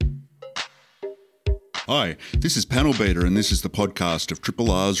Hi, this is Panel Beater and this is the podcast of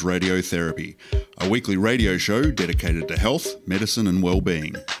Triple R's Radiotherapy, a weekly radio show dedicated to health, medicine and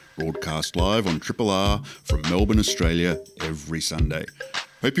well-being, broadcast live on Triple R from Melbourne, Australia every Sunday.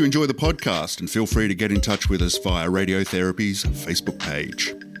 Hope you enjoy the podcast and feel free to get in touch with us via Radiotherapy's Facebook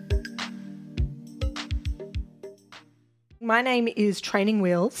page. My name is Training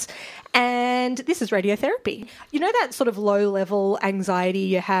Wheels and this is Radiotherapy. You know that sort of low-level anxiety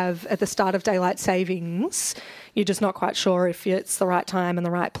you have at the start of daylight savings? You're just not quite sure if it's the right time and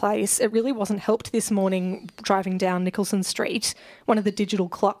the right place. It really wasn't helped this morning driving down Nicholson Street. One of the digital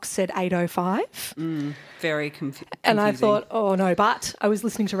clocks said 8:05. Very confusing. And I thought, oh no, but I was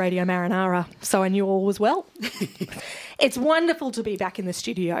listening to Radio Marinara, so I knew all was well. It's wonderful to be back in the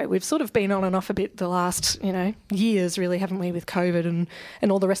studio. We've sort of been on and off a bit the last, years really, haven't we, with COVID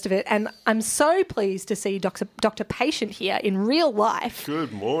and all the rest of it. And I'm so pleased to see Dr. Patient here in real life.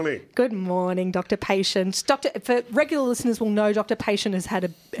 Good morning. Good morning, Dr. Patient. For regular listeners will know Dr. Patient has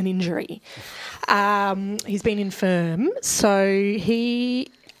had an injury. He's been infirm, so he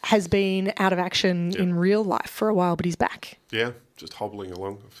has been out of action in real life for a while, but he's back. Yeah, just hobbling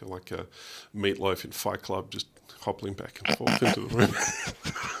along. I feel like a Meatloaf in Fight Club, just hobbling back and forth into the room.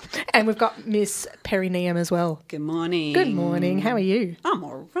 And we've got Miss Perineum as well. Good morning. Good morning. How are you? I'm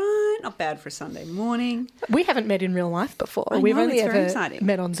all right. Not bad for a Sunday morning. We haven't met in real life before. We've only ever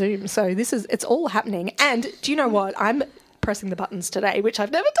met on Zoom. So it's all happening. And do you know what? I'm pressing the buttons today, which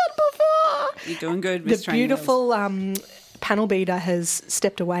I've never done before. You're doing good, Miss The beautiful panel beater has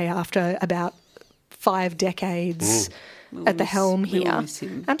stepped away after about 5 decades. At the helm here.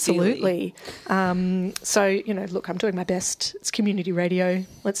 Absolutely. So, look, I'm doing my best. It's community radio.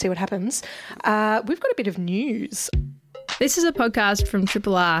 Let's see what happens. We've got a bit of news. This is a podcast from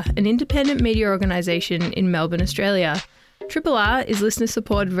Triple R, an independent media organisation in Melbourne, Australia. Triple R is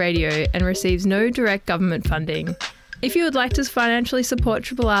listener-supported radio and receives no direct government funding. If you would like to financially support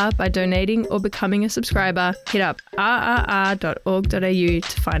Triple R by donating or becoming a subscriber, hit up rrr.org.au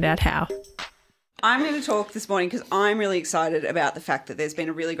to find out how. I'm going to talk this morning because I'm really excited about the fact that there's been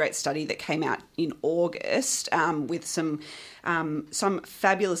a really great study that came out in August with some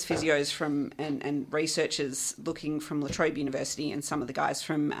fabulous physios and researchers looking from La Trobe University and some of the guys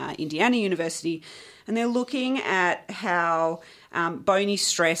from Indiana University, and they're looking at how bony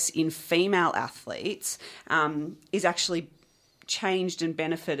stress in female athletes is actually changed and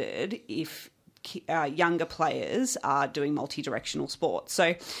benefited if younger players are doing multi-directional sports.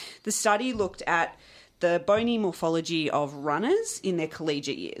 So the study looked at the bony morphology of runners in their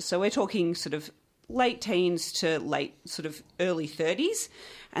collegiate years. So we're talking sort of late teens to late sort of early 30s,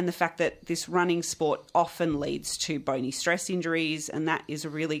 and the fact that this running sport often leads to bony stress injuries, and that is a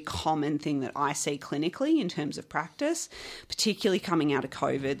really common thing that I see clinically in terms of practice, particularly coming out of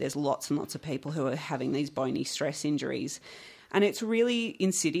COVID. There's lots and lots of people who are having these bony stress injuries. And it's really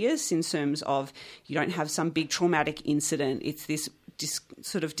insidious in terms of you don't have some big traumatic incident. It's this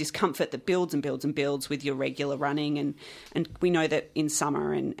sort of discomfort that builds and builds and builds with your regular running. And we know that in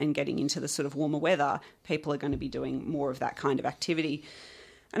summer and getting into the sort of warmer weather, people are going to be doing more of that kind of activity.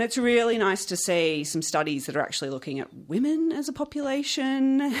 And it's really nice to see some studies that are actually looking at women as a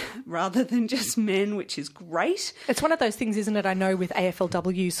population rather than just men, which is great. It's one of those things, isn't it? I know with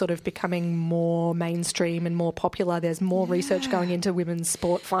AFLW sort of becoming more mainstream and more popular, there's more research going into women's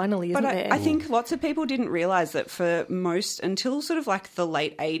sport finally, isn't there? I think lots of people didn't realise that for most, until sort of like the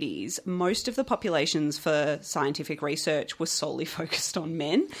late 80s, most of the populations for scientific research were solely focused on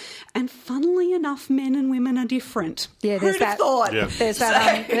men. And funnily enough, men and women are different. Yeah, Who'd have thought? Yeah.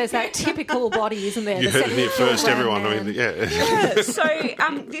 There's that typical body, isn't there? You heard it here first, everyone. So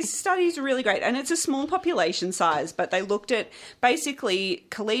this study is really great, and it's a small population size, but they looked at basically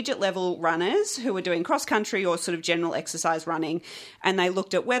collegiate level runners who were doing cross country or sort of general exercise running, and they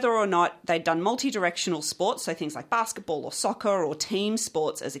looked at whether or not they'd done multi-directional sports, so things like basketball or soccer or team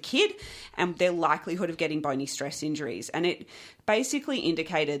sports as a kid, and their likelihood of getting bony stress injuries. And it basically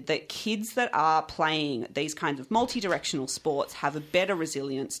indicated that kids that are playing these kinds of multi-directional sports have a better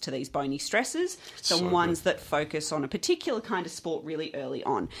resilience to these bony stresses than ones that focus on a particular kind of sport really early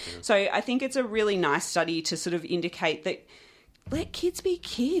on. Yeah. So I think it's a really nice study to sort of indicate that let kids be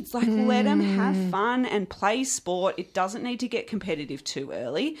kids. Like, let them have fun and play sport. It doesn't need to get competitive too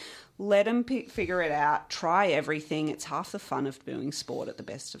early. Let them figure it out. Try everything. It's half the fun of doing sport at the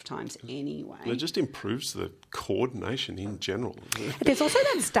best of times anyway. And it just improves the coordination in general. There's also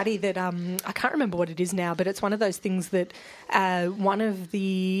that study that I can't remember what it is now, but it's one of those things that one of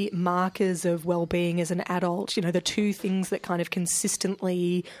the markers of well-being as an adult, the two things that kind of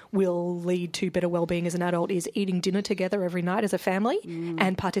consistently will lead to better well-being as an adult is eating dinner together every night as a family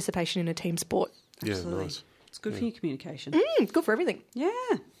and participation in a team sport. Absolutely. Yeah, nice. It's good for your communication. Good for everything. Yeah.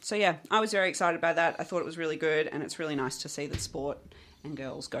 So, yeah, I was very excited about that. I thought it was really good, and it's really nice to see that sport and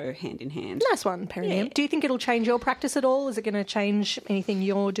girls go hand in hand. Nice one, perineum. Yeah. Do you think it'll change your practice at all? Is it going to change anything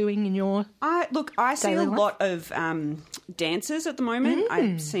you're doing in your... I see daily a life? lot of dancers at the moment.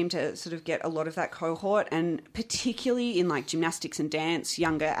 I seem to sort of get a lot of that cohort, and particularly in like gymnastics and dance,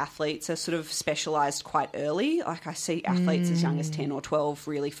 younger athletes are sort of specialised quite early. Like I see athletes as young as 10 or 12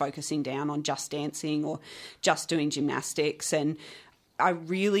 really focusing down on just dancing or just doing gymnastics, and I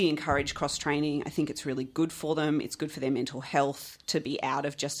really encourage cross-training. I think it's really good for them. It's good for their mental health to be out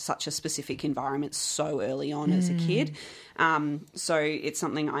of just such a specific environment so early on as a kid. So it's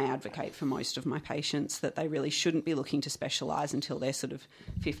something I advocate for most of my patients, that they really shouldn't be looking to specialise until they're sort of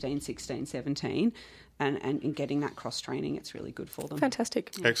 15, 16, 17. And in getting that cross-training, it's really good for them.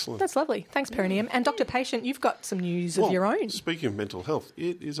 Fantastic. Excellent. That's lovely. Thanks, perineum. And Dr. Patient, you've got some news of your own. Speaking of mental health,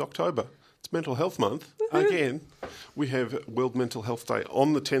 it is October. It's Mental Health Month. Again, we have World Mental Health Day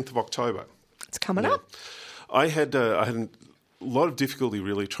on the 10th of October. It's coming up. I had a lot of difficulty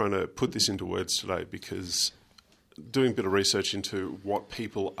really trying to put this into words today, because doing a bit of research into what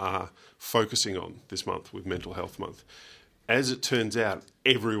people are focusing on this month with Mental Health Month, as it turns out,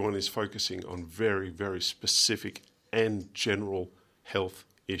 everyone is focusing on very, very specific and general health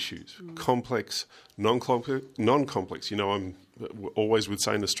issues. Complex, non-complex. You know, I'm always would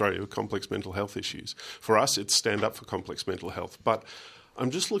say in Australia, complex mental health issues. For us, it's stand up for complex mental health. But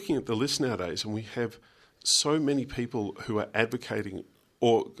I'm just looking at the list nowadays, and we have so many people who are advocating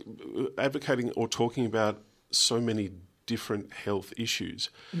or talking about so many different health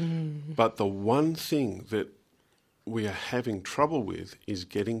issues. But the one thing that we are having trouble with is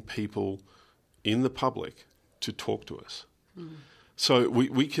getting people in the public to talk to us. So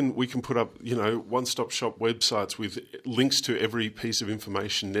we can put up, you know, one-stop shop websites with links to every piece of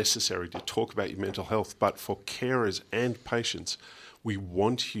information necessary to talk about your mental health. But for carers and patients, we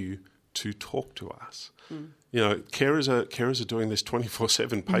want you to talk to us. You know, carers are doing this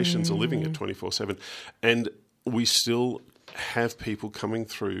 24/7. Patients are living it 24/7, and we still have people coming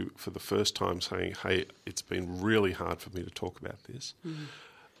through for the first time saying, "Hey, it's been really hard for me to talk about this,"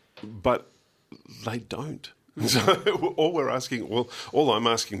 but they don't. So all I'm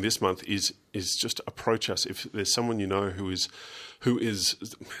asking this month is just approach us. If there's someone you know who is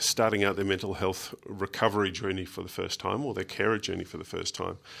starting out their mental health recovery journey for the first time, or their carer journey for the first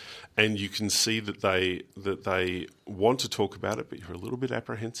time, and you can see that they want to talk about it, but you're a little bit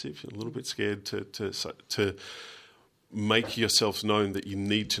apprehensive, you're a little bit scared to make yourself known that you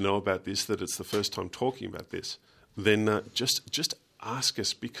need to know about this, that it's the first time talking about this, then just ask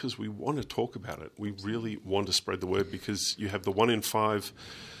us, because we want to talk about it. We really want to spread the word, because you have the 1 in 5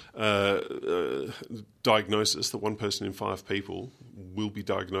 diagnosis, that 1 person in 5 people will be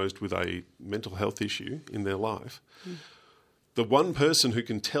diagnosed with a mental health issue in their life. The one person who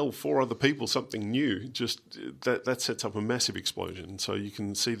can tell 4 other people something new, just that sets up a massive explosion. So you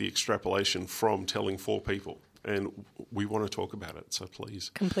can see the extrapolation from telling 4 people. And we want to talk about it, so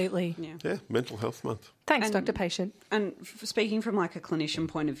please. Completely. Yeah. Mental Health Month. Thanks, Dr. Patient. And speaking from like a clinician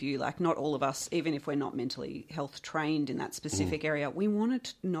point of view, like not all of us, even if we're not mentally health trained in that specific area, we want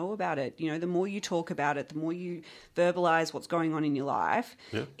to know about it. You know, the more you talk about it, the more you verbalise what's going on in your life,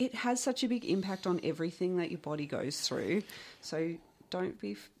 it has such a big impact on everything that your body goes through. So don't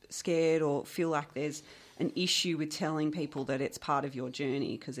be scared or feel like there's an issue with telling people that it's part of your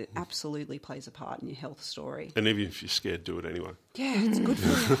journey, because it absolutely plays a part in your health story. And even if you're scared, do it anyway. Yeah, it's good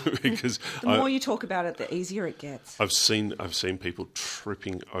for you. Because the more you talk about it, the easier it gets. I've seen people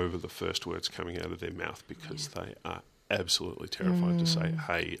tripping over the first words coming out of their mouth because they are absolutely terrified to say,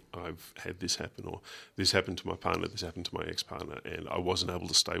 "Hey, I've had this happen," or "This happened to my partner, this happened to my ex-partner, and I wasn't able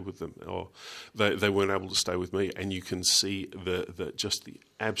to stay with them," or they weren't able to stay with me. And you can see the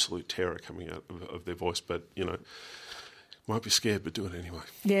absolute terror coming out of their voice. But, you know, might be scared, but do it anyway.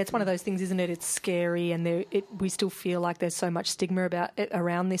 Yeah, it's one of those things, isn't it? It's scary, and we still feel like there's so much stigma about it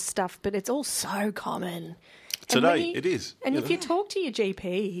around this stuff, but it's all so common. Today, it is. And if you talk to your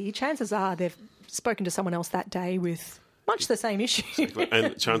GP, chances are they've spoken to someone else that day with much the same issue. Exactly.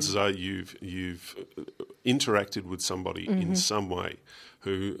 And chances are you've interacted with somebody in some way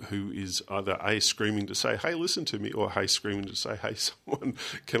who is either A, screaming to say, "Hey, listen to me," or screaming to say, "Hey, someone,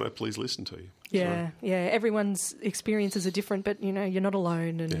 can I please listen to you?" Yeah. Everyone's experiences are different, but, you know, you're not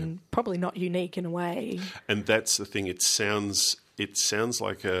alone, and probably not unique in a way. And that's the thing. It sounds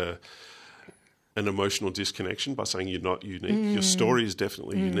like an emotional disconnection by saying you're not unique. Your story is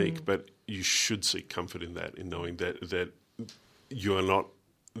definitely unique, but you should seek comfort in that, in knowing that you are not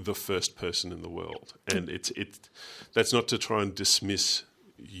the first person in the world. And that's not to try and dismiss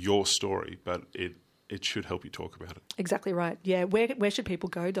your story, but it should help you talk about it. Exactly right. Yeah. Where should people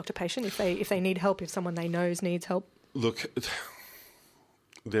go, Dr. Patient, if they need help, if someone they know needs help? Look,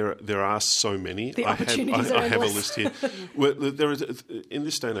 there are so many. The opportunities I are have a endless. list here. Well, there is, in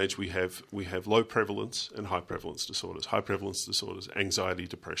this day and age, we have low prevalence and high prevalence disorders. High prevalence disorders, anxiety,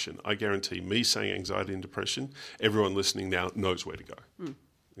 depression. I guarantee me saying anxiety and depression, everyone listening now knows where to go.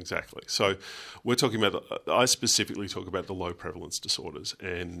 Exactly. So we're talking about, I specifically talk about the low prevalence disorders,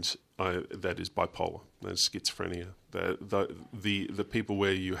 and that is bipolar, that's schizophrenia, the people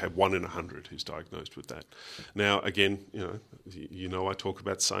where you have 1 in 100 who's diagnosed with that. Now, again, I talk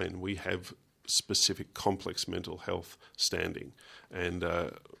about saying we have specific complex mental health standing, and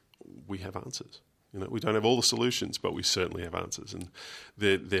we have answers. We don't have all the solutions, but we certainly have answers. And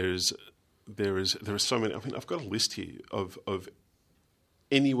there are so many. I mean, I've got a list here of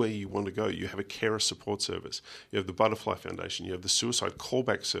anywhere you want to go. You have a carer support service. You have the Butterfly Foundation. You have the suicide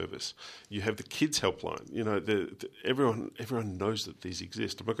callback service. You have the kids helpline. Everyone knows that these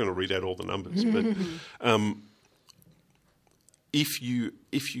exist. I'm not going to read out all the numbers, but if you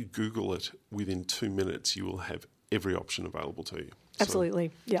Google it, within 2 minutes, you will have every option available to you.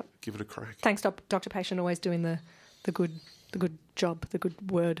 Absolutely. So yep. Give it a crack. Thanks, Dr. Patient, always doing the good job, the good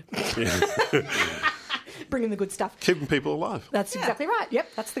word. Yeah. Bringing the good stuff. Keeping people alive. That's exactly right.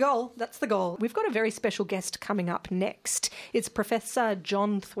 Yep, that's the goal. That's the goal. We've got a very special guest coming up next. It's Professor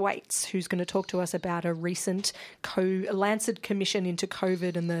John Thwaites, who's going to talk to us about a recent Lancet commission into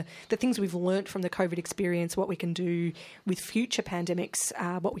COVID and the things we've learnt from the COVID experience, what we can do with future pandemics,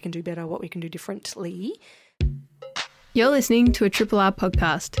 what we can do better, what we can do differently. You're listening to a Triple R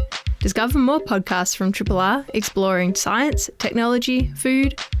podcast. Discover more podcasts from Triple R exploring science, technology,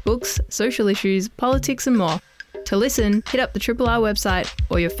 food, books, social issues, politics and more. To listen, hit up the Triple R website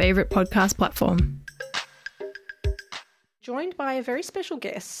or your favourite podcast platform. Joined by a very special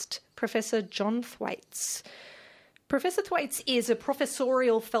guest, Professor John Thwaites. Professor Thwaites is a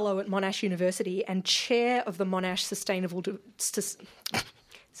professorial fellow at Monash University and chair of the Monash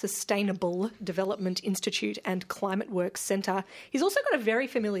Sustainable Development Institute and Climate Works Centre. He's also got a very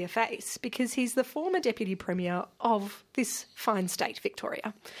familiar face because he's the former Deputy Premier of this fine state,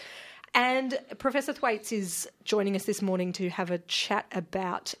 Victoria. And Professor Thwaites is joining us this morning to have a chat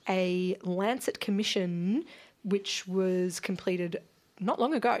about a Lancet commission which was completed not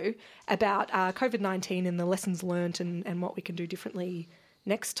long ago about COVID-19 and the lessons learnt and what we can do differently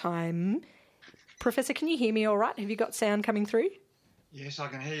next time. Professor, can you hear me all right? Have you got sound coming through? Yes, I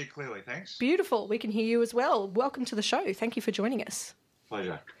can hear you clearly, thanks. Beautiful. We can hear you as well. Welcome to the show. Thank you for joining us.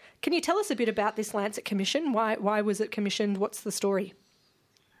 Pleasure. Can you tell us a bit about this Lancet Commission? Why was it commissioned? What's the story?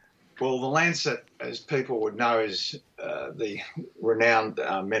 Well, the Lancet, as people would know, is the renowned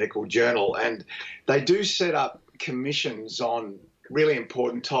medical journal, and they do set up commissions on really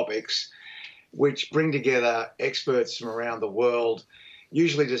important topics which bring together experts from around the world,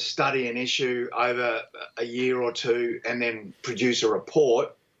 usually to study an issue over a year or two and then produce a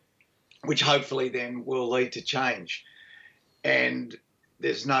report, which hopefully then will lead to change. And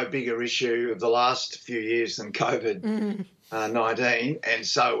there's no bigger issue of the last few years than COVID-19, and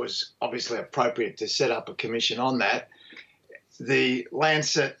so it was obviously appropriate to set up a commission on that. The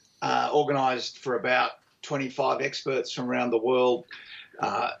Lancet organised for about 25 experts from around the world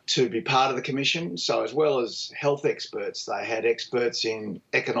to be part of the commission. So as well as health experts, they had experts in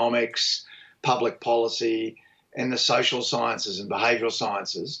economics, public policy, and the social sciences and behavioural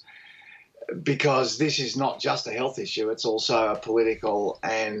sciences, because this is not just a health issue, it's also a political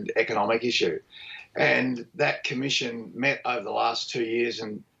and economic issue. And that commission met over the last 2 years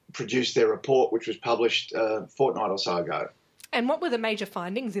and produced their report, which was published a fortnight or so ago. And what were the major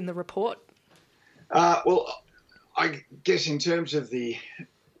findings in the report? Well, I guess in terms of the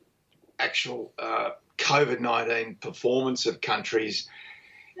actual COVID-19 performance of countries,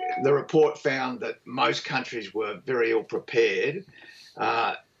 the report found that most countries were very ill prepared.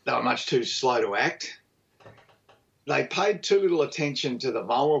 They were much too slow to act. They paid too little attention to the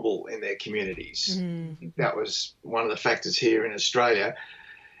vulnerable in their communities. I think that was one of the factors here in Australia.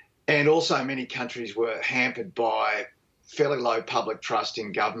 And also many countries were hampered by fairly low public trust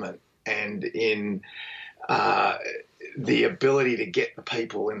in government and in the ability to get the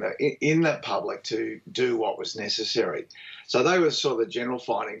people in the public to do what was necessary. So they were sort of the general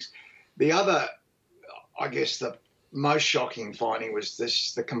findings. The other, I guess, the most shocking finding was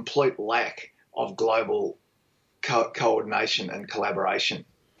the complete lack of global coordination and collaboration.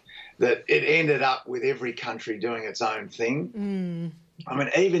 That it ended up with every country doing its own thing. I mean,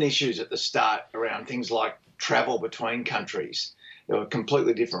 even issues at the start around things like travel between countries. There were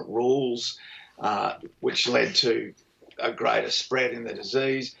completely different rules, which led to a greater spread in the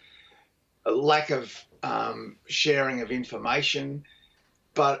disease, a lack of sharing of information,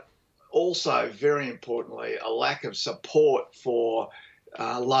 but also, very importantly, a lack of support for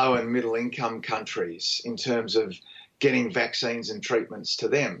low and middle income countries in terms of getting vaccines and treatments to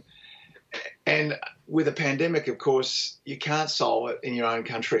them. And with a pandemic, of course, you can't solve it in your own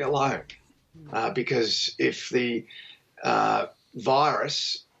country alone, because if the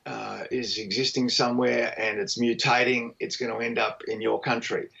virus is existing somewhere and it's mutating, it's going to end up in your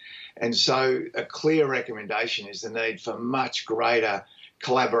country. And so a clear recommendation is the need for much greater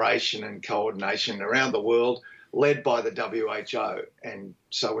collaboration and coordination around the world, led by the WHO. And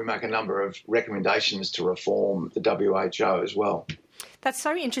so we make a number of recommendations to reform the WHO as well. That's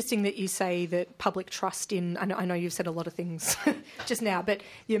so interesting that you say that public trust in, I know you've said a lot of things just now, but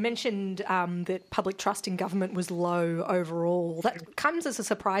you mentioned that public trust in government was low overall. That comes as a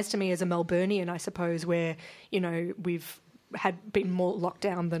surprise to me as a Melburnian, I suppose, where, we've been more locked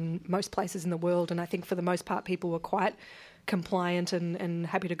down than most places in the world. And I think for the most part, people were quite compliant and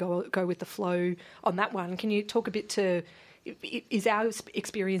happy to go with the flow on that one. Can you talk a bit to, is our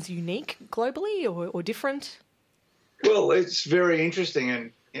experience unique globally or different? Well, it's very interesting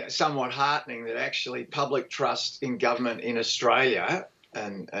and somewhat heartening that actually public trust in government in Australia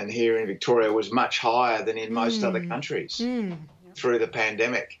and here in Victoria was much higher than in most other countries through the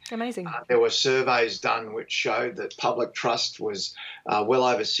pandemic. Amazing. There were surveys done which showed that public trust was well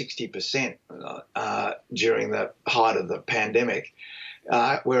over 60% during the height of the pandemic,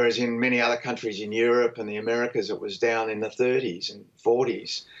 whereas in many other countries in Europe and the Americas it was down in the 30s and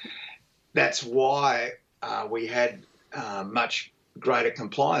 40s. That's why we had much greater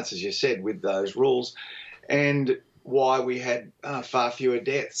compliance, as you said, with those rules, and why we had far fewer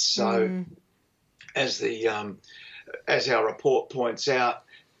deaths. So, as our report points out,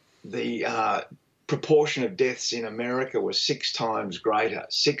 the proportion of deaths in America was 6 times greater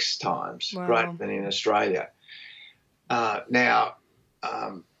than in Australia. Now,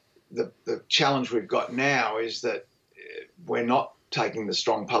 the challenge we've got now is that we're not taking the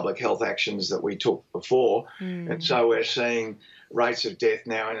strong public health actions that we took before. And so we're seeing rates of death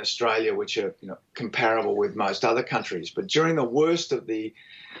now in Australia which are comparable with most other countries. But during the worst of the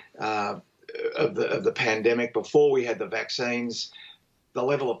pandemic, before we had the vaccines, the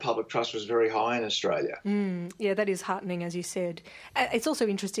level of public trust was very high in Australia. Yeah, that is heartening, as you said. It's also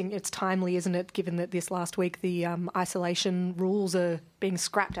interesting, it's timely, isn't it, given that this last week the isolation rules are being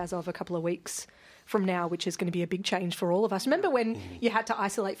scrapped as of a couple of weeks from now, which is going to be a big change for all of us. Remember when you had to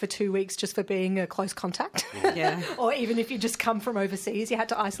isolate for 2 weeks just for being a close contact? Yeah. Or even if you just come from overseas, you had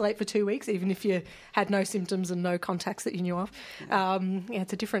to isolate for 2 weeks, even if you had no symptoms and no contacts that you knew of.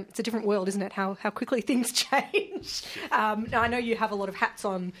 It's a different world, isn't it? How quickly things change. Now, I know you have a lot of hats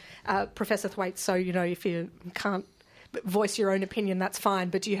on, Professor Thwaites, so, if you can't voice your own opinion, that's fine.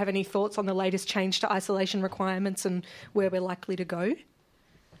 But do you have any thoughts on the latest change to isolation requirements and where we're likely to go?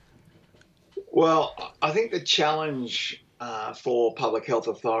 Well, I think the challenge for public health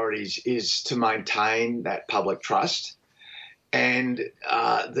authorities is to maintain that public trust. And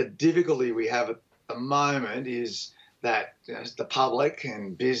the difficulty we have at the moment is that the public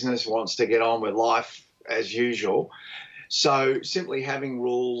and business wants to get on with life as usual. So simply having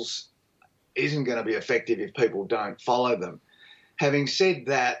rules isn't going to be effective if people don't follow them. Having said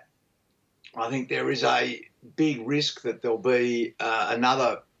that, I think there is a big risk that there'll be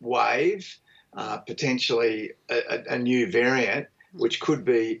another wave, potentially a new variant, which could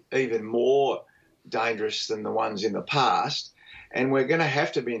be even more dangerous than the ones in the past. And we're going to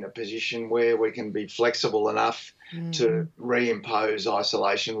have to be in a position where we can be flexible enough to reimpose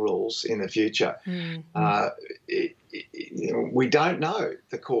isolation rules in the future. We don't know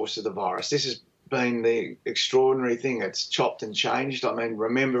the course of the virus. This has been the extraordinary thing. It's chopped and changed. I mean,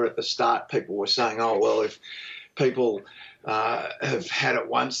 remember at the start people were saying, oh, well, if people have had it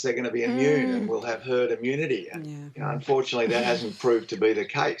once, they're going to be immune and we'll have herd immunity. And unfortunately, that hasn't proved to be the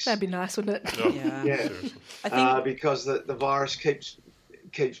case. That'd be nice, wouldn't it? Yeah. I think because the virus keeps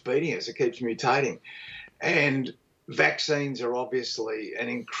beating us, it keeps mutating. And vaccines are obviously an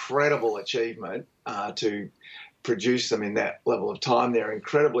incredible achievement to produce them in that level of time. They're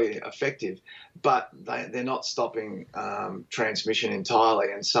incredibly effective, but they're not stopping transmission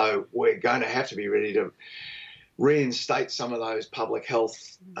entirely. And so we're going to have to be ready to reinstate some of those public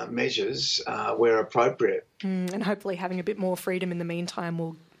health measures where appropriate. And hopefully having a bit more freedom in the meantime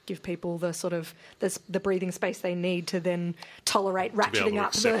will give people the sort of the breathing space they need to then tolerate ratcheting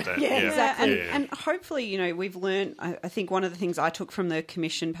up. Exactly. And hopefully, we've learned, I think one of the things I took from the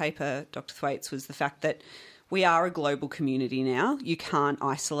commission paper, Dr. Thwaites, was the fact that we are a global community now. You can't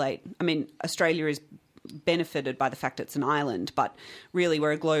isolate. I mean, Australia is benefited by the fact it's an island, but really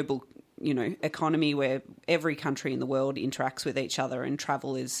we're a global, economy where every country in the world interacts with each other, and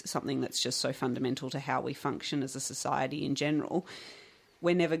travel is something that's just so fundamental to how we function as a society in general.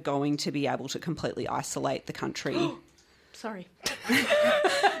 We're never going to be able to completely isolate the country. Sorry.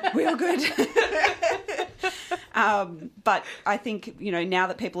 We're all good. But I think, now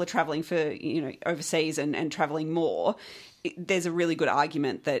that people are travelling for, overseas and travelling more, there's a really good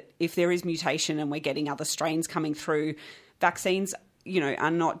argument that if there is mutation and we're getting other strains coming through, vaccines, are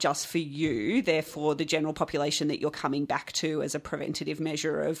not just for you, they're for the general population that you're coming back to as a preventative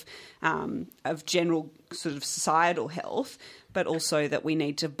measure of general sort of societal health, but also that we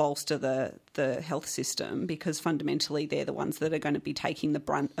need to bolster the health system, because fundamentally they're the ones that are going to be taking the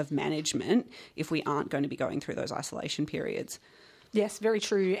brunt of management if we aren't going to be going through those isolation periods. Yes, very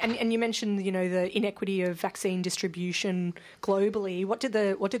true. And you mentioned, the inequity of vaccine distribution globally. What did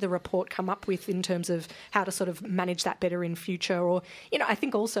the report come up with in terms of how to sort of manage that better in future? Or, I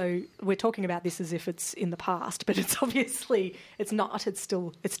think also we're talking about this as if it's in the past, but it's obviously it's not. It's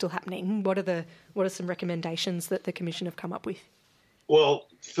still happening. What are some recommendations that the Commission have come up with? Well,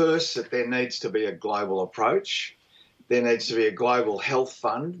 first, that there needs to be a global approach. There needs to be a global health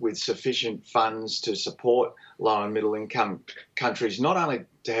fund with sufficient funds to support low and middle income countries, not only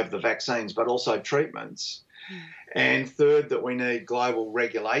to have the vaccines, but also treatments. And third, that we need global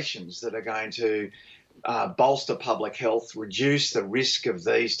regulations that are going to bolster public health, reduce the risk of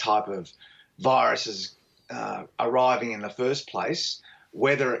these type of viruses arriving in the first place,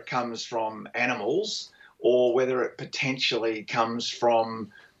 whether it comes from animals or whether it potentially comes from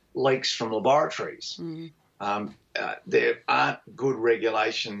leaks from laboratories. There aren't good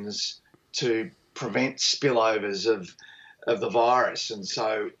regulations to prevent spillovers of the virus, and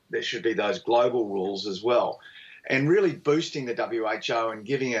so there should be those global rules as well. And really boosting the WHO and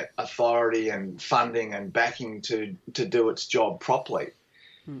giving it authority and funding and backing to do its job properly.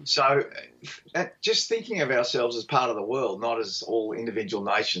 So just thinking of ourselves as part of the world, not as all individual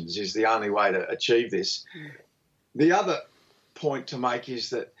nations, is the only way to achieve this. The other point to make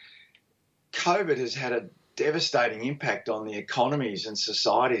is that COVID has had a devastating impact on the economies and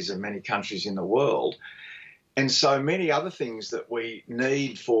societies of many countries in the world. And so many other things that we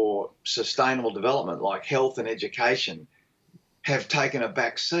need for sustainable development, like health and education, have taken a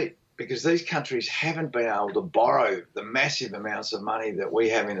back seat because these countries haven't been able to borrow the massive amounts of money that we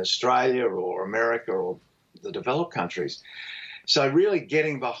have in Australia or America or the developed countries. So really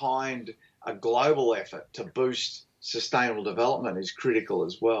getting behind a global effort to boost sustainable development is critical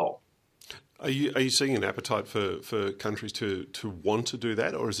as well. Are you seeing an appetite for countries to want to do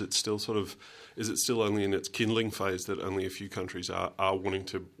that, or is it still only in its kindling phase that only a few countries are wanting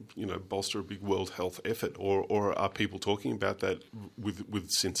to bolster a big world health effort, or are people talking about that with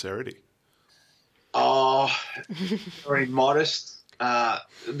sincerity? Oh, very modest.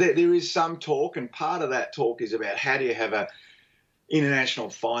 There is some talk, and part of that talk is about how do you have an international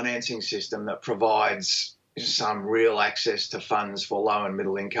financing system that provides some real access to funds for low and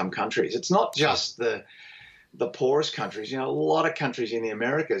middle income countries. It's not just the poorest countries. A lot of countries in the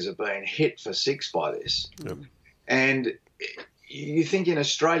Americas have been hit for six by this. Yep. And you think in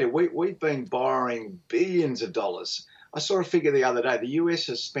Australia, we've been borrowing billions of dollars. I saw a figure the other day. The US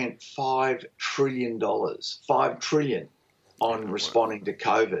has spent $5 trillion on responding to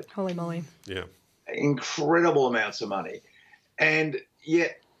COVID. Holy moly. Yeah. Incredible amounts of money. And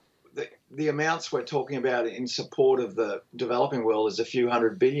yet the amounts we're talking about in support of the developing world is a few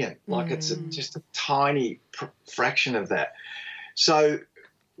 $100 billion. It's just a tiny fraction of that. So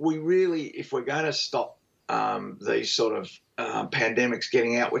we really, if we're going to stop these sort of pandemics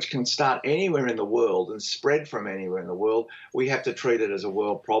getting out, which can start anywhere in the world and spread from anywhere in the world, we have to treat it as a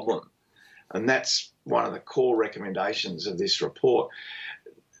world problem. And that's one of the core recommendations of this report.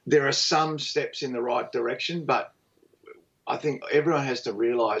 There are some steps in the right direction, but I think everyone has to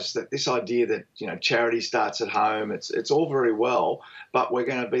realise that this idea that charity starts at home, it's all very well, but we're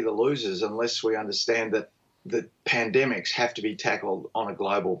going to be the losers unless we understand that the pandemics have to be tackled on a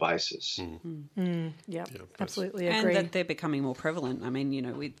global basis. Yeah, absolutely agree. And that they're becoming more prevalent. I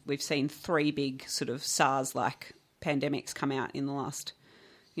mean, we've seen 3 big sort of SARS-like pandemics come out in the last,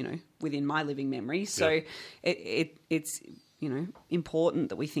 within my living memory. So it's important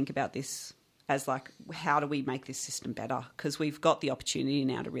that we think about this as how do we make this system better? Because we've got the opportunity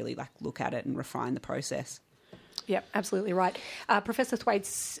now to really look at it and refine the process. Yep, absolutely right. Professor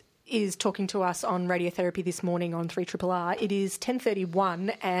Thwaites, is talking to us on Radiotherapy this morning on 3RRR. It is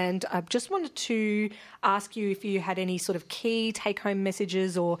 10:31, and I just wanted to ask you if you had any sort of key take-home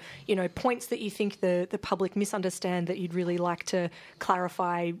messages or, points that you think the public misunderstand that you'd really like to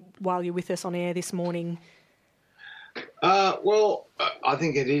clarify while you're with us on air this morning. Well, I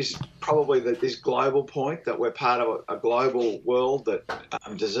think it is probably this global point that we're part of a global world, that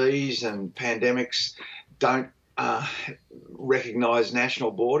disease and pandemics don't recognise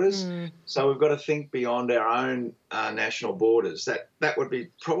national borders. So we've got to think beyond our own national borders. That would be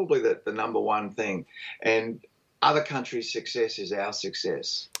probably the number one thing. And other countries' success is our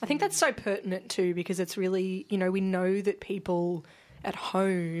success. I think that's so pertinent too, because it's really, we know that people at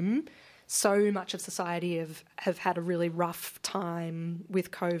home, so much of society have had a really rough time with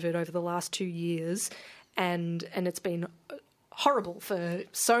COVID over the last 2 years, and it's been horrible for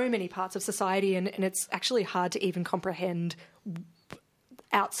so many parts of society, and it's actually hard to even comprehend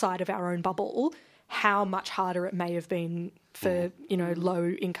outside of our own bubble how much harder it may have been for,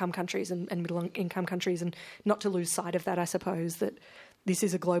 low-income countries and middle-income countries, and not to lose sight of that, I suppose, that this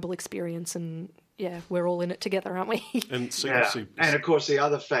is a global experience and, we're all in it together, aren't we? And of course, the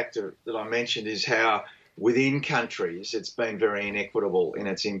other factor that I mentioned is how within countries it's been very inequitable in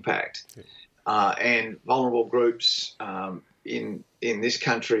its impact. And vulnerable groups in this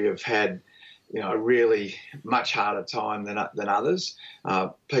country have had, a really much harder time than others.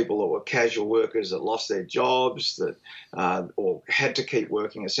 People that were casual workers that lost their jobs, that or had to keep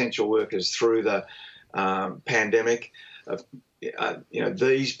working, essential workers through the pandemic.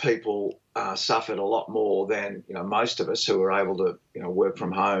 These people suffered a lot more than most of us who were able to work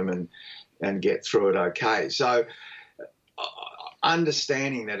from home and get through it okay. So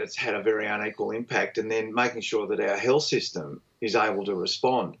understanding that it's had a very unequal impact, and then making sure that our health system is able to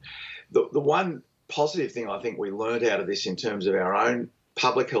respond. The one positive thing I think we learned out of this in terms of our own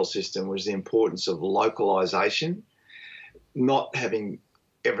public health system was the importance of localisation, not having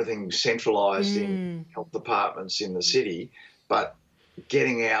everything centralised in health departments in the city, but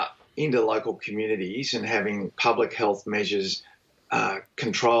getting out into local communities and having public health measures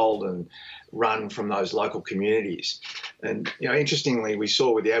controlled and run from those local communities. And, interestingly, we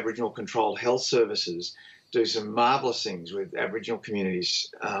saw with the Aboriginal Controlled Health Services do some marvellous things with Aboriginal communities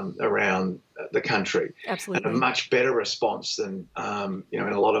around the country. Absolutely. And a much better response than, in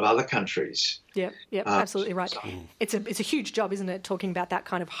a lot of other countries. Yep, absolutely right. It's a huge job, isn't it, talking about that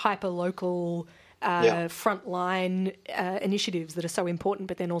kind of hyper-local frontline initiatives that are so important,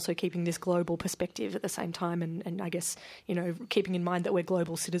 but then also keeping this global perspective at the same time, and I guess, keeping in mind that we're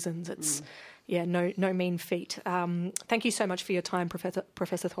global citizens. It's no mean feat. Thank you so much for your time,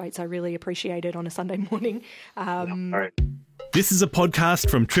 Professor Thwaites. I really appreciate it on a Sunday morning. All right. This is a podcast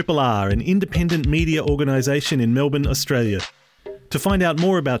from Triple R, an independent media organisation in Melbourne, Australia. To find out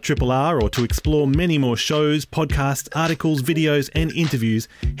more about Triple R or to explore many more shows, podcasts, articles, videos and interviews,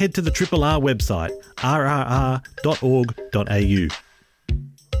 head to the Triple R website, rrr.org.au.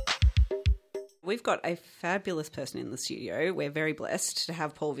 We've got a fabulous person in the studio. We're very blessed to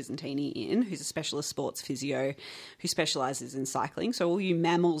have Paul Visentini in, who's a specialist sports physio who specialises in cycling. So all you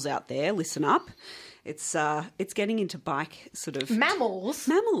mammals out there, listen up. It's getting into bike sort of... Mammals?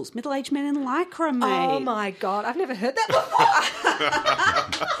 Mammals. Middle-aged men in lycra, mate. Oh, my God. I've never heard that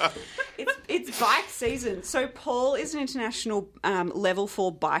before. It's bike season. So Paul is an international level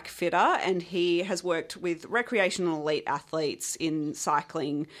 4 bike fitter, and he has worked with recreational elite athletes in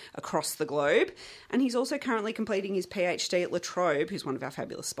cycling across the globe. And he's also currently completing his PhD at La Trobe, who's one of our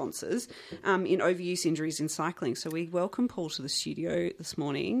fabulous sponsors, in overuse injuries in cycling. So we welcome Paul to the studio this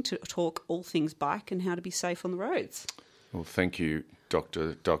morning to talk all things bike and how to be safe on the roads. Well, thank you,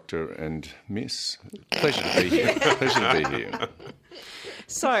 Doctor and Miss. Pleasure to be here.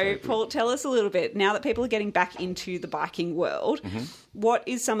 So, Paul, tell us a little bit, now that people are getting back into the biking world, what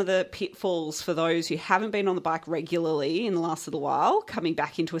is some of the pitfalls for those who haven't been on the bike regularly in the last little while, coming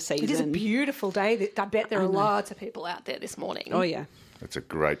back into a season? It is a beautiful day. I bet there are lots of people out there this morning. Oh, yeah. It's a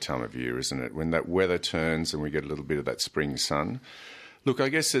great time of year, isn't it? When that weather turns and we get a little bit of that spring sun. Look, I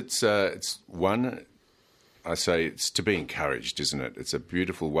guess it's one... I say it's to be encouraged, isn't it? It's a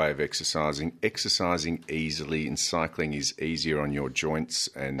beautiful way of exercising. Exercising easily and cycling is easier on your joints,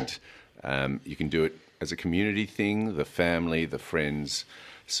 and you can do it as a community thing, the family, the friends.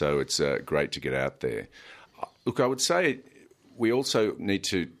 So it's great to get out there. Look, I would say we also need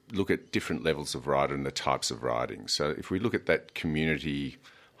to look at different levels of riding and the types of riding. So if we look at that community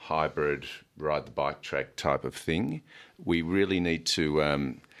hybrid, ride the bike track type of thing, we really need to...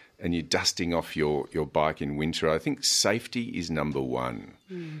 and you're dusting off your bike in winter, I think safety is number one.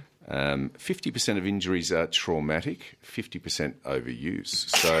 50% of injuries are traumatic, 50% overuse.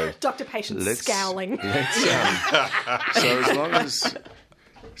 So Dr. Patient's scowling. So as long as...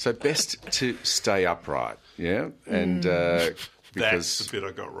 So best to stay upright, yeah? And because... That's the bit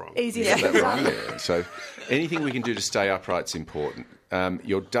I got wrong. Easy Got to that wrong, yeah. So anything we can do to stay upright is important.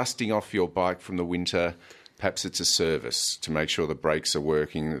 You're dusting off your bike from the winter. Perhaps it's a service to make sure the brakes are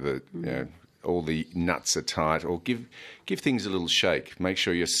working, all the nuts are tight, or give things a little shake. Make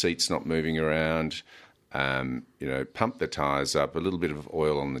sure your seat's not moving around. Pump the tyres up, a little bit of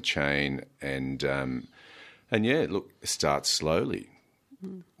oil on the chain, and start slowly.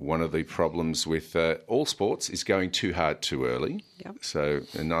 One of the problems with all sports is going too hard too early. Yep. So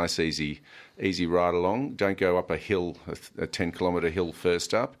a nice, easy ride along. Don't go up a hill, a 10-kilometre hill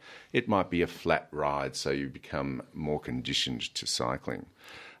first up. It might be a flat ride, so you become more conditioned to cycling.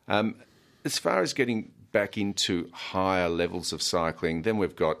 As far as getting back into higher levels of cycling, then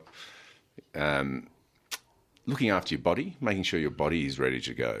we've got looking after your body, making sure your body is ready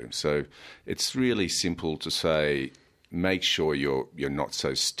to go. So it's really simple to say, make sure you're not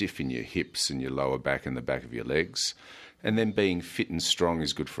so stiff in your hips and your lower back and the back of your legs. And then being fit and strong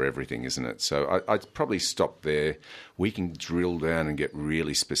is good for everything, isn't it? So I'd probably stop there. We can drill down and get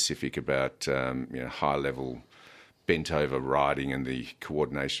really specific about high-level bent-over riding and the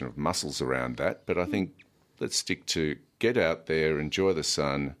coordination of muscles around that. But I think let's stick to get out there, enjoy the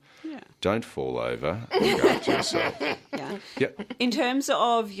sun, don't fall over, look after yourself. Yeah. Yep. In terms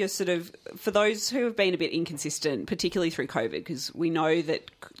of your for those who have been a bit inconsistent, particularly through COVID, because we know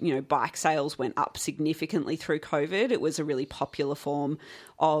that, bike sales went up significantly through COVID. It was a really popular form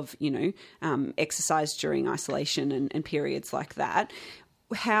of, exercise during isolation and periods like that.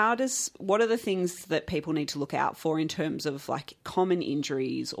 What are the things that people need to look out for in terms of like common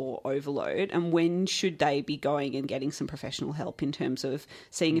injuries or overload, and when should they be going and getting some professional help in terms of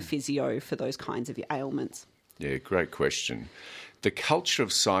seeing a physio for those kinds of ailments? Yeah, great question. The culture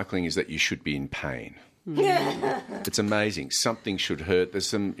of cycling is that you should be in pain. It's amazing. Something should hurt. There's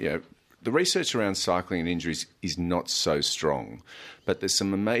some, the research around cycling and injuries is not so strong, but there's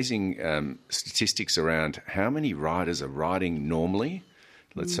some amazing statistics around how many riders are riding normally.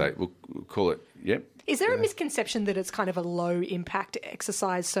 Let's say, we'll call it, yep. Is there a misconception that it's kind of a low-impact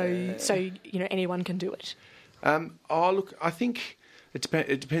exercise, so anyone can do it? I think it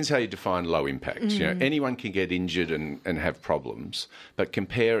depends how you define low impact. Anyone can get injured and have problems, but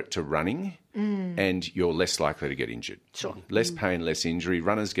compare it to running and you're less likely to get injured. Sure. Less pain, less injury.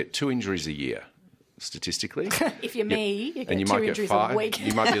 Runners get 2 injuries a year, statistically. If you're me, you get and you 2 might injuries get 5. a week.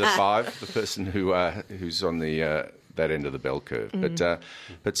 You might be the 5, the person who's on the that end of the bell curve.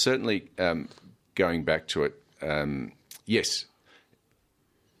 But certainly going back to it, yes,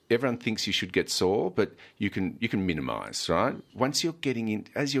 everyone thinks you should get sore, but you can minimise, right? Once you're getting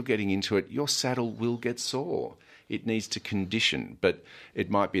into it, your saddle will get sore. It needs to condition, but it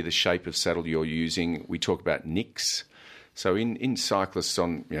might be the shape of saddle you're using. We talk about nicks. So in cyclists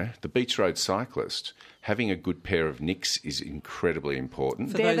on the beach road cyclist, having a good pair of nicks is incredibly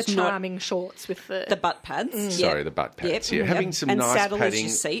important. They're the charming shorts with the butt pads. Sorry, the butt pads. Yep. Yeah, having some and nice padding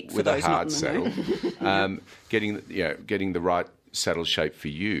seat with a hard saddle, getting the right saddle shape for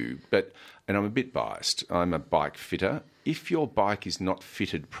you. And I'm a bit biased. I'm a bike fitter. If your bike is not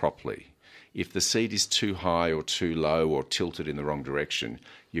fitted properly, if the seat is too high or too low or tilted in the wrong direction,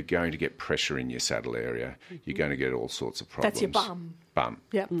 you're going to get pressure in your saddle area. You're going to get all sorts of problems. That's your bum.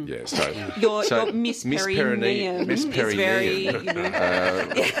 Yep. Yeah. So your Miss Perineum is very.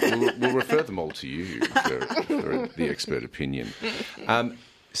 We'll refer them all to you for the expert opinion.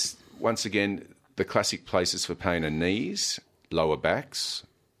 Once again, the classic places for pain are knees, lower backs,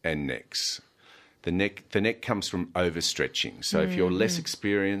 and necks. The neck comes from overstretching. So if you're less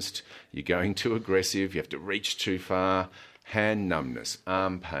experienced, you're going too aggressive, you have to reach too far, hand numbness,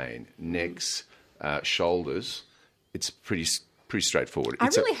 arm pain, necks, shoulders, it's pretty straightforward. I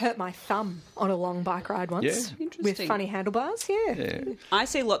really hurt my thumb on a long bike ride once with funny handlebars. Yeah. I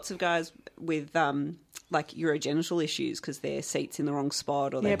see lots of guys with urogenital issues because their seat's in the wrong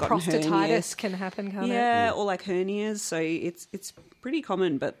spot or they've got prostatitis hernias. Can happen, can't it? Yeah, or like hernias. So it's pretty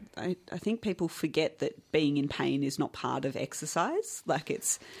common, but I think people forget that being in pain is not part of exercise. I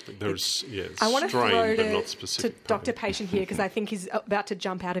want to throw but not specific to Dr. Patient here because I think he's about to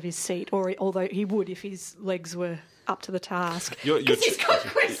jump out of his seat, although he would if his legs were up to the task. He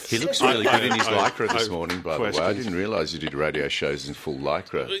looks really good in his lycra this morning, by the way. I didn't realise you did radio shows in full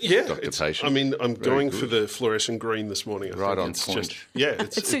lycra, Dr. Patient. I mean, I'm going for the fluorescent green this morning. Right on point.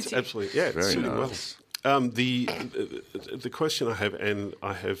 It's absolutely, it's very suiting nice. well. The question I have, and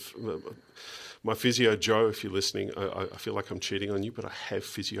I have My physio, Joe, if you're listening, I feel like I'm cheating on you, but I have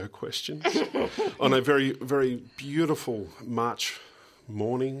physio questions. On a very, very beautiful March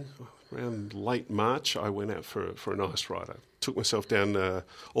morning, around late March, I went out for an ice ride. I took myself down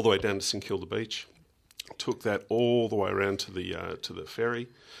all the way down to St Kilda Beach, took that all the way around to the ferry,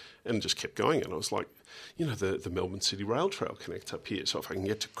 and just kept going. And I was like, the Melbourne City Rail Trail connects up here. So if I can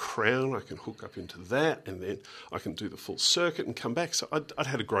get to Crown, I can hook up into that, and then I can do the full circuit and come back. So I'd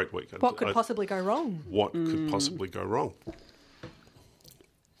had a great week. What could possibly go wrong? What could possibly go wrong?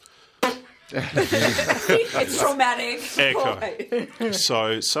 It's traumatic. Echo.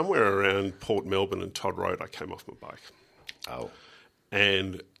 So somewhere around Port Melbourne and Todd Road, I came off my bike. Oh.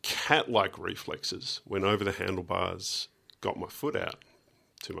 And cat-like reflexes went over the handlebars, got my foot out,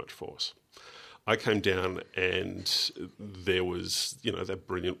 too much force. I came down and there was, that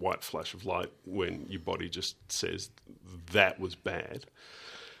brilliant white flash of light when your body just says that was bad.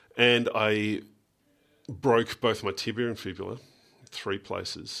 And I broke both my tibia and fibula, 3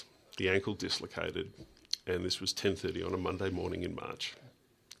 places, the ankle dislocated, and this was 10:30 on a Monday morning in March.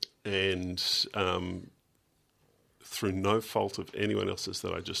 And through no fault of anyone else's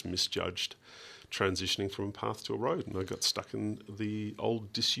that I just misjudged transitioning from a path to a road, and I got stuck in the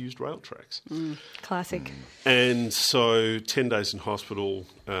old disused rail tracks. Classic. And so 10 days in hospital,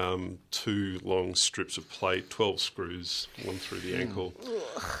 2 long strips of plate, 12 screws, 1 through the ankle.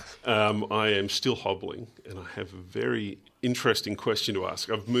 I am still hobbling, and I have a very interesting question to ask.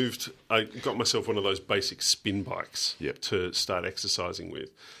 I got myself one of those basic spin bikes to start exercising with.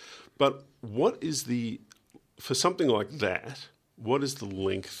 But for something like that, what is the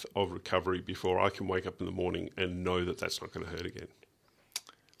length of recovery before I can wake up in the morning and know that that's not going to hurt again?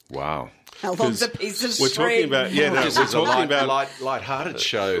 Wow. How long's a piece of We're talking about This is a light-hearted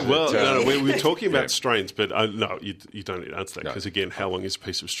show. We're talking about strains, but no, you don't need to answer that because, again, how long is a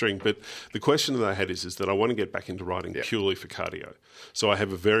piece of string? But the question that I had is that I want to get back into riding purely for cardio. So I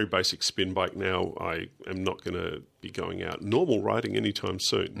have a very basic spin bike now. I am not going to be going out normal riding anytime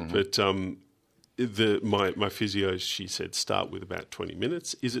soon. But my physio, she said, start with about 20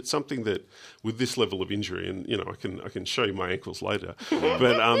 minutes. Is it something that, with this level of injury, and I can show you my ankles later,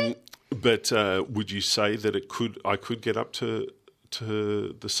 but would you say that I could get up to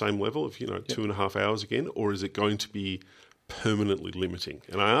the same level of 2.5 hours again, or is it going to be permanently limiting?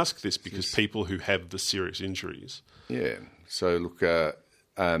 And I ask this because people who have the serious injuries. Yeah. So look,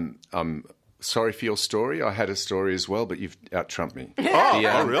 I'm sorry for your story. I had a story as well, but you've out-trumped me.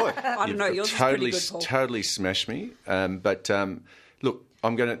 Oh, really? I don't know. Yours is pretty good, Paul. Totally smashed me. But look,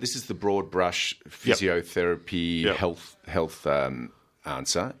 this is the broad brush physiotherapy health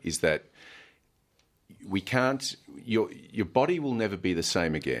answer, is that we can't. Your body will never be the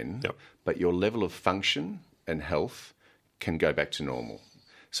same again, but your level of function and health can go back to normal.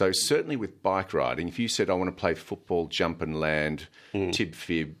 So certainly with bike riding, if you said, I want to play football, jump and land, tib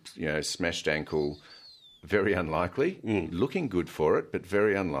fib, smashed ankle, very unlikely. Looking good for it, but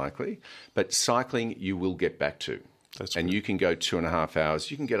very unlikely. But cycling, you will get back to. That's and right. You can go 2.5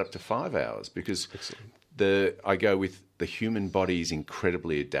 hours. You can get up to 5 hours because I go with the human body is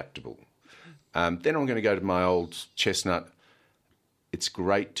incredibly adaptable. Then I'm going to go to my old chestnut. It's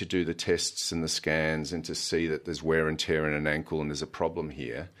great to do the tests and the scans and to see that there's wear and tear in an ankle and there's a problem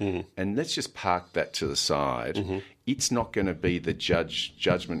here. And let's just park that to the side. It's not going to be the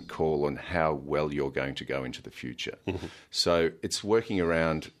judgment call on how well you're going to go into the future. So it's working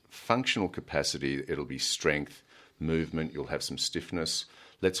around functional capacity. It'll be strength, movement. You'll have some stiffness.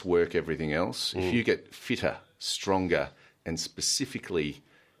 Let's work everything else. If you get fitter, stronger, and specifically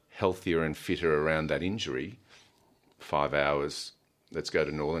healthier and fitter around that injury, 5 hours. Let's go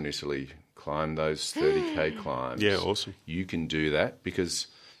to northern Italy, climb those 30K climbs. Yeah, awesome. You can do that because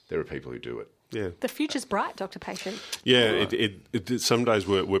there are people who do it. Yeah. The future's bright, Dr. Patient. Yeah, some days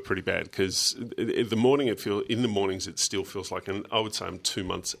were pretty bad because in the mornings it still feels like, and I would say I'm 2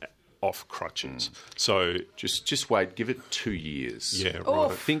 months off crutches. So just wait, give it 2 years. Yeah,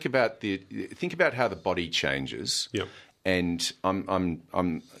 right. Think about how the body changes. Yeah. And I'm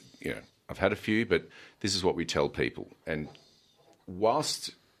I've had a few, but this is what we tell people. And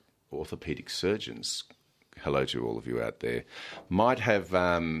whilst orthopaedic surgeons, hello to all of you out there, might have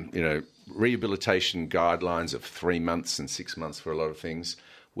rehabilitation guidelines of 3 months and 6 months for a lot of things,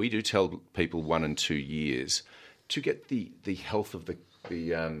 we do tell people 1 and 2 years to get the health of the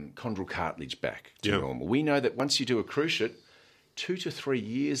chondral cartilage back to normal. We know that once you do a cruciate, 2 to 3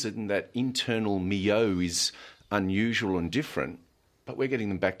 years in that internal mio is unusual and different, but we're getting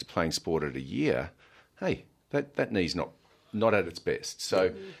them back to playing sport at a year. Hey, that knee's not at its best.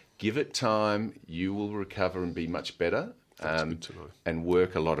 So give it time. You will recover and be much better. That's good to know. and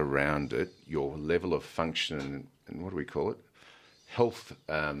work a lot around it, your level of function and what do we call it? Health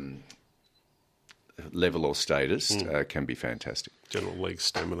level or status can be fantastic. General leg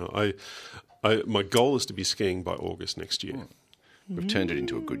stamina. My goal is to be skiing by August next year. We've turned it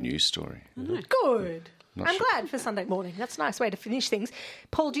into a good news story. Good. Not I'm sure. glad for Sunday morning. That's a nice way to finish things.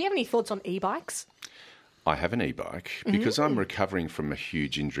 Paul, do you have any thoughts on e-bikes? I have an e-bike because I'm recovering from a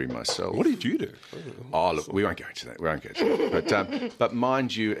huge injury myself. What did you do? Oh, look, we won't go into that. We won't go into that. But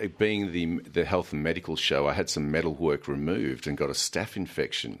mind you, it being the health and medical show, I had some metal work removed and got a staph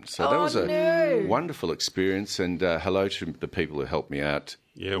infection. So that was a wonderful experience. And hello to the people who helped me out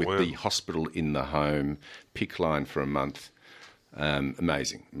with the hospital in the home, PICC line for a month.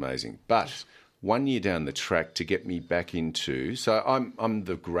 Amazing. But 1 year down the track to get me back into... So I'm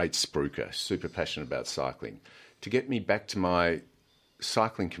the great spruiker, super passionate about cycling. To get me back to my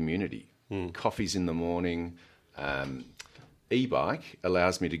cycling community, coffees in the morning, e-bike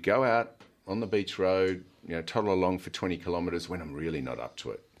allows me to go out on the beach road, toddle along for 20 kilometres when I'm really not up to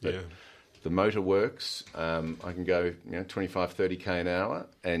it. But the motor works. I can go 25, 30k an hour,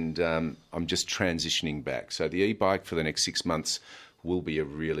 and I'm just transitioning back. So the e-bike for the next 6 months will be a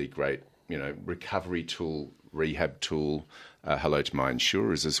really great recovery tool, rehab tool. Hello to my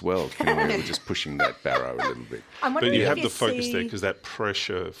insurers as well. We're just pushing that barrow a little bit. But you have the focus there because that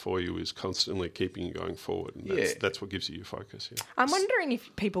pressure for you is constantly keeping you going forward. And that's what gives you your focus. Yeah. I'm wondering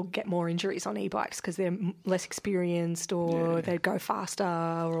if people get more injuries on e-bikes because they're less experienced or they go faster,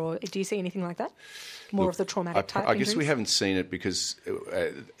 or do you see anything like that? More of the traumatic type I guess we injuries? haven't seen it because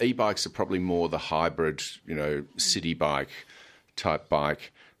e-bikes are probably more the hybrid, city bike type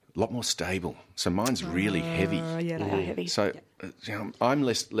bike. A lot more stable. So mine's really heavy. Yeah, they are heavy. So I'm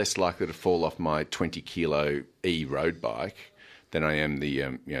less likely to fall off my 20 kilo e-road bike than I am the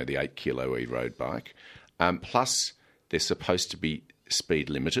 8 kilo e-road bike. Plus, they're supposed to be speed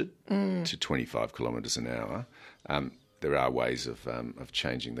limited to 25 kilometres an hour. There are ways of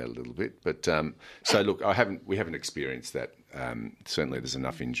changing that a little bit, but so look, we haven't experienced that. Certainly, there's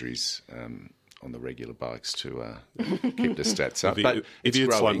enough injuries on the regular bikes to keep the stats up. But it's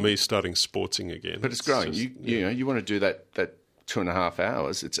idiots growing. like me starting sportsing again. But it's growing. You want to do that 2.5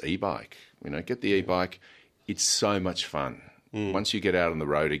 hours. It's e-bike. Get the e-bike. It's so much fun. Once you get out on the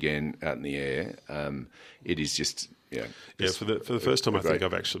road again, out in the air, it is just for the first time, I think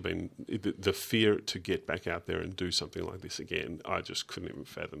I've actually been the fear to get back out there and do something like this again. I just couldn't even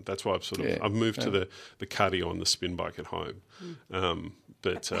fathom. That's why I've moved to the cardio and the spin bike at home.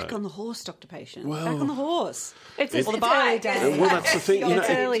 But back on the horse, Dr. Patient. Well, back on the horse. It's the early bike. days. Well, that's the thing. It's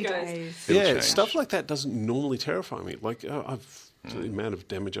early days. Change. Stuff like that doesn't normally terrify me. Like the amount of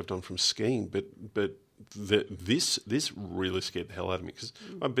damage I've done from skiing, but this really scared the hell out of me because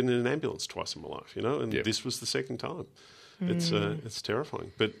I've been in an ambulance twice in my life, and this was the second time. It's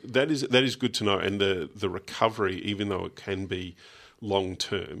terrifying, but that is good to know. And the recovery, even though it can be long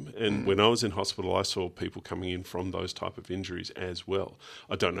term, and when I was in hospital, I saw people coming in from those type of injuries as well.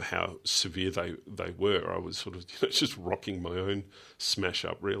 I don't know how severe they were. I was sort of just rocking my own smash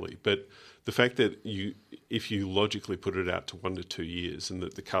up, really, but. The fact that if you logically put it out to 1 to 2 years and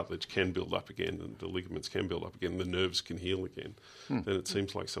that the cartilage can build up again and the ligaments can build up again, the nerves can heal again, then it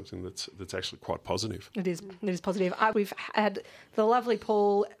seems like something that's actually quite positive. It is positive. We've had the lovely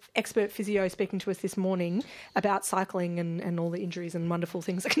Paul, expert physio, speaking to us this morning about cycling and all the injuries and wonderful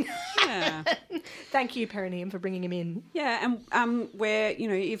things that can happen. Thank you, Perineum, for bringing him in. Yeah, and where,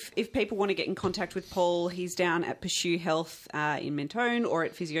 if people want to get in contact with Paul, he's down at Pursue Health in Mentone or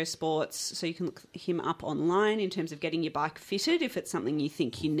at Physio Sports. So you can look him up online in terms of getting your bike fitted if it's something you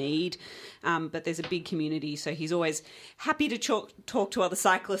think you need. But there's a big community, so he's always happy to talk to other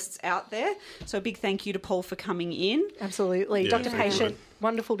cyclists out there. So a big thank you to Paul for coming in. Absolutely. Yeah, Dr. Patient,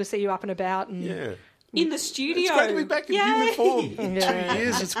 wonderful to see you up and about. And in the studio. It's great to be back in human form. Yeah. 2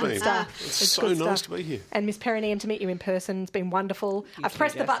 years it's been. Stuff. It's so nice to be here. And Miss Perineum, to meet you in person, it's been wonderful. I've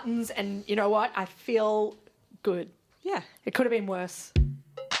pressed the buttons and you know what? I feel good. Yeah. It could have been worse.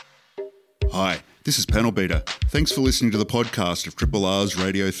 Hi, this is Panel Beater. Thanks for listening to the podcast of Triple R's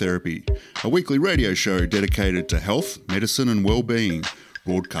Radiotherapy, a weekly radio show dedicated to health, medicine and well-being,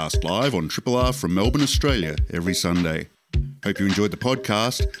 broadcast live on Triple R from Melbourne, Australia, every Sunday. Hope you enjoyed the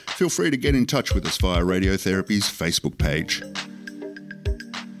podcast. Feel free to get in touch with us via Radiotherapy's Facebook page.